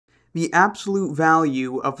The absolute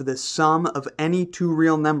value of the sum of any two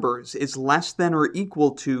real numbers is less than or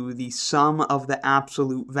equal to the sum of the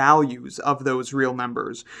absolute values of those real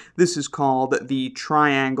numbers. This is called the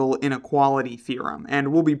triangle inequality theorem,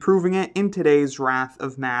 and we'll be proving it in today's Wrath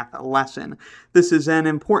of Math lesson. This is an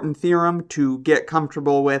important theorem to get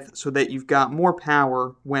comfortable with so that you've got more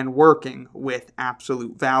power when working with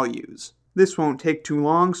absolute values. This won't take too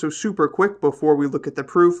long, so super quick before we look at the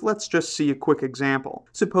proof, let's just see a quick example.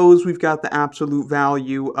 Suppose we've got the absolute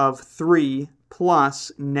value of 3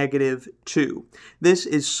 plus negative 2. This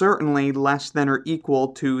is certainly less than or equal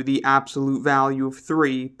to the absolute value of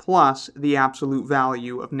 3 plus the absolute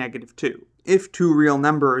value of negative 2. If two real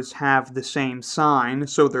numbers have the same sign,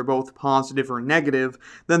 so they're both positive or negative,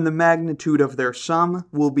 then the magnitude of their sum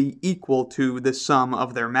will be equal to the sum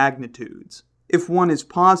of their magnitudes. If one is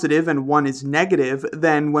positive and one is negative,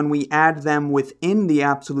 then when we add them within the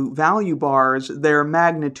absolute value bars, their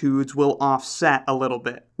magnitudes will offset a little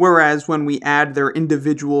bit. Whereas when we add their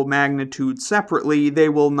individual magnitudes separately, they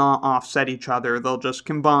will not offset each other, they'll just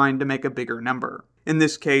combine to make a bigger number. In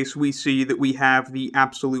this case, we see that we have the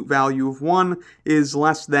absolute value of 1 is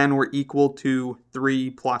less than or equal to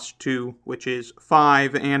 3 plus 2, which is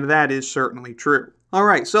 5, and that is certainly true.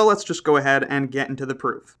 Alright, so let's just go ahead and get into the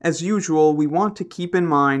proof. As usual, we want to keep in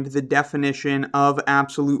mind the definition of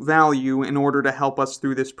absolute value in order to help us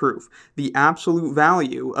through this proof. The absolute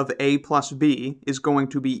value of a plus b is going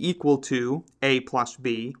to be equal to a plus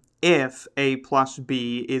b if a plus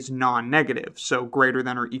b is non-negative, so greater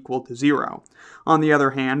than or equal to 0. On the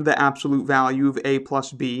other hand, the absolute value of a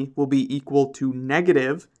plus b will be equal to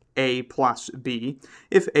negative a plus b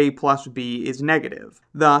if a plus b is negative.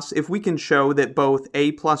 Thus, if we can show that both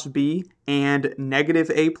a plus b and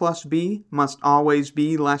negative a plus b must always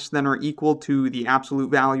be less than or equal to the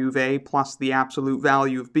absolute value of a plus the absolute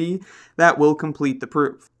value of b, that will complete the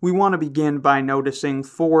proof. We want to begin by noticing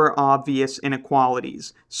 4 obvious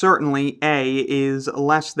inequalities. Certainly, a is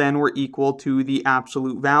less than or equal to the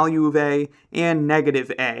absolute value of a, and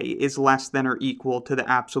negative a is less than or equal to the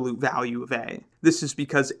absolute value of a. This is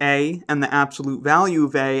because a and the absolute value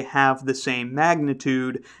of a have the same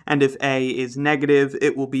magnitude, and if a is negative,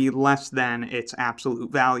 it will be less than its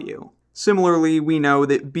absolute value. Similarly, we know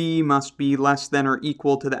that b must be less than or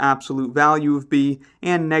equal to the absolute value of b,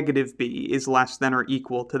 and negative b is less than or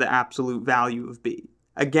equal to the absolute value of b.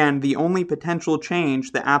 Again, the only potential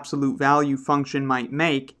change the absolute value function might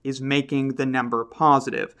make is making the number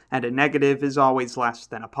positive, and a negative is always less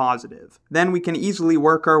than a positive. Then we can easily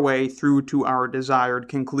work our way through to our desired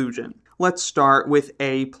conclusion. Let's start with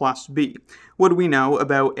a plus b. What do we know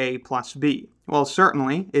about a plus b? Well,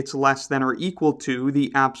 certainly, it's less than or equal to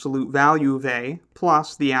the absolute value of a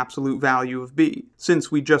plus the absolute value of b,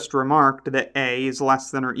 since we just remarked that a is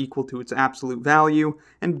less than or equal to its absolute value,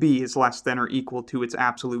 and b is less than or equal to its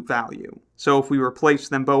absolute value. So if we replace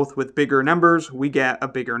them both with bigger numbers, we get a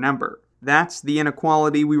bigger number. That's the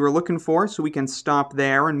inequality we were looking for, so we can stop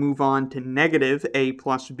there and move on to negative a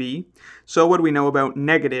plus b. So what do we know about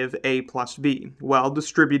negative a plus b? Well,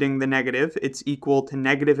 distributing the negative, it's equal to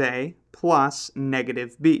negative a plus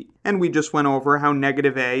negative b. And we just went over how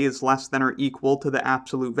negative a is less than or equal to the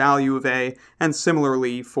absolute value of a, and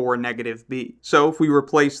similarly for negative b. So if we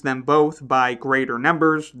replace them both by greater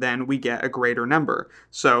numbers, then we get a greater number.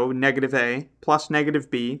 So negative a plus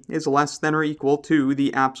negative b is less than or equal to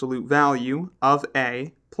the absolute value of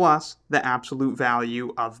a plus the absolute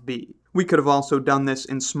value of b. We could have also done this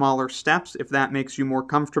in smaller steps. If that makes you more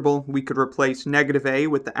comfortable, we could replace negative a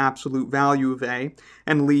with the absolute value of a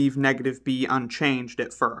and leave negative b unchanged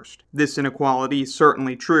at first. This inequality is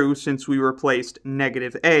certainly true since we replaced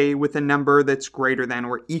negative a with a number that's greater than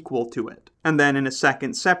or equal to it. And then in a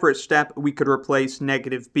second separate step, we could replace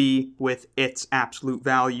negative b with its absolute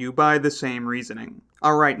value by the same reasoning.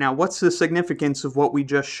 Alright, now what's the significance of what we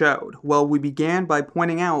just showed? Well, we began by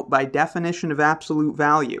pointing out, by definition of absolute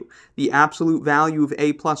value, the absolute value of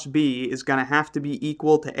a plus b is going to have to be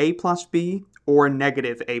equal to a plus b or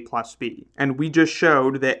negative a plus b. And we just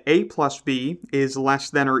showed that a plus b is less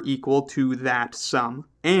than or equal to that sum,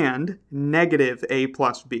 and negative a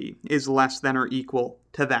plus b is less than or equal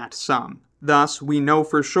to that sum. Thus, we know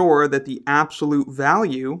for sure that the absolute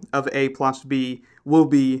value of a plus b will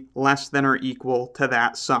be less than or equal to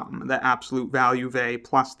that sum, the absolute value of A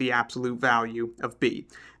plus the absolute value of B.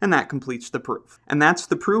 And that completes the proof. And that's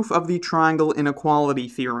the proof of the triangle inequality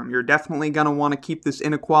theorem. You're definitely going to want to keep this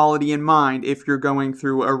inequality in mind if you're going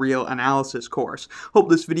through a real analysis course. Hope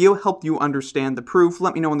this video helped you understand the proof.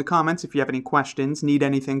 Let me know in the comments if you have any questions, need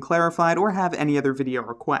anything clarified, or have any other video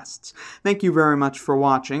requests. Thank you very much for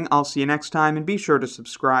watching. I'll see you next time, and be sure to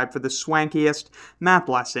subscribe for the swankiest math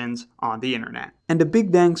lessons on the internet. And a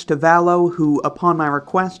big thanks to Valo, who, upon my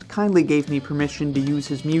request, kindly gave me permission to use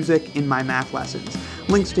his music in my math lessons.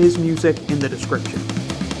 Links to his music in the description.